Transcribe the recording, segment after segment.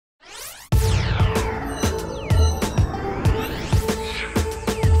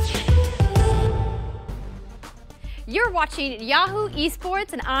You're watching Yahoo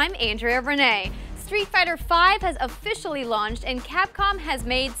Esports and I'm Andrea Rene. Street Fighter V has officially launched and Capcom has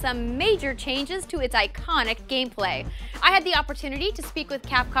made some major changes to its iconic gameplay. I had the opportunity to speak with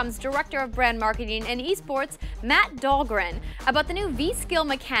Capcom's Director of Brand Marketing and Esports, Matt Dahlgren, about the new V-skill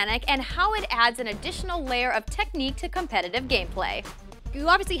mechanic and how it adds an additional layer of technique to competitive gameplay. You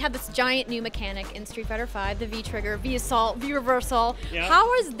obviously have this giant new mechanic in Street Fighter V, the V-trigger, V-assault, V-reversal. Yep.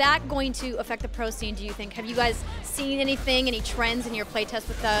 How is that going to affect the pro scene, do you think? Have you guys seen anything, any trends in your playtest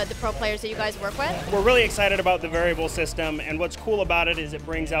with the pro players that you guys work with? We're really excited about the variable system, and what's cool about it is it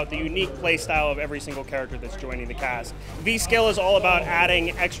brings out the unique play style of every single character that's joining the cast. V-skill is all about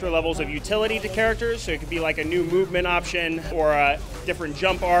adding extra levels of utility to characters, so it could be like a new movement option, or a different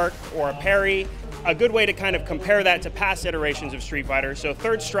jump arc, or a parry. A good way to kind of compare that to past iterations of Street Fighter. So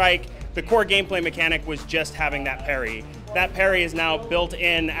Third Strike, the core gameplay mechanic was just having that parry. That parry is now built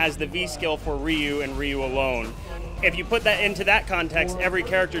in as the V-skill for Ryu and Ryu alone. If you put that into that context, every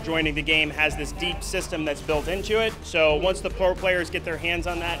character joining the game has this deep system that's built into it. So once the pro players get their hands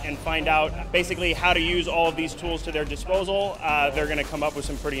on that and find out basically how to use all of these tools to their disposal, they're going to come up with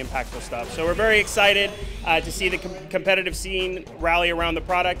some pretty impactful stuff. So we're very excited to see the competitive scene rally around the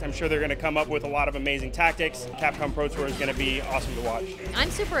product. I'm sure they're going to come up with a lot of amazing tactics. Capcom Pro Tour is going to be awesome to watch.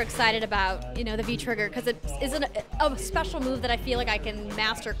 I'm super excited about the V-trigger because it is a special move that I feel like I can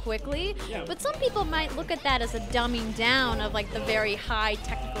master quickly. Yeah. But some people might look at that as a dumbing down of like the very high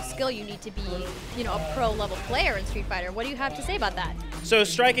technical skill you need to be, a pro level player in Street Fighter. What do you have to say about that? So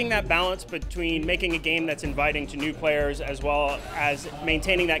striking that balance between making a game that's inviting to new players as well as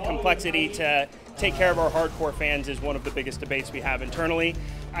maintaining that complexity to take care of our hardcore fans is one of the biggest debates we have internally.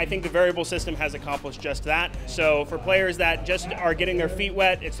 I think the variable system has accomplished just that. So for players that just are getting their feet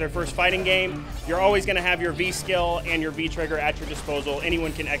wet, it's their first fighting game, you're always going to have your V-skill and your V-trigger at your disposal.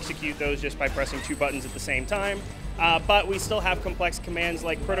 Anyone can execute those just by pressing two buttons at the same time. But we still have complex commands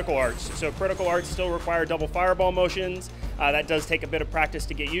like critical arts. So critical arts still require double fireball motions. That does take a bit of practice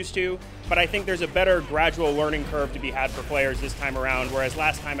to get used to, but I think there's a better gradual learning curve to be had for players this time around, whereas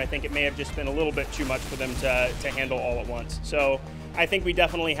last time I think it may have just been a little bit too much for them to handle all at once. So I think we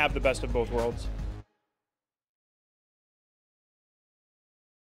definitely have the best of both worlds.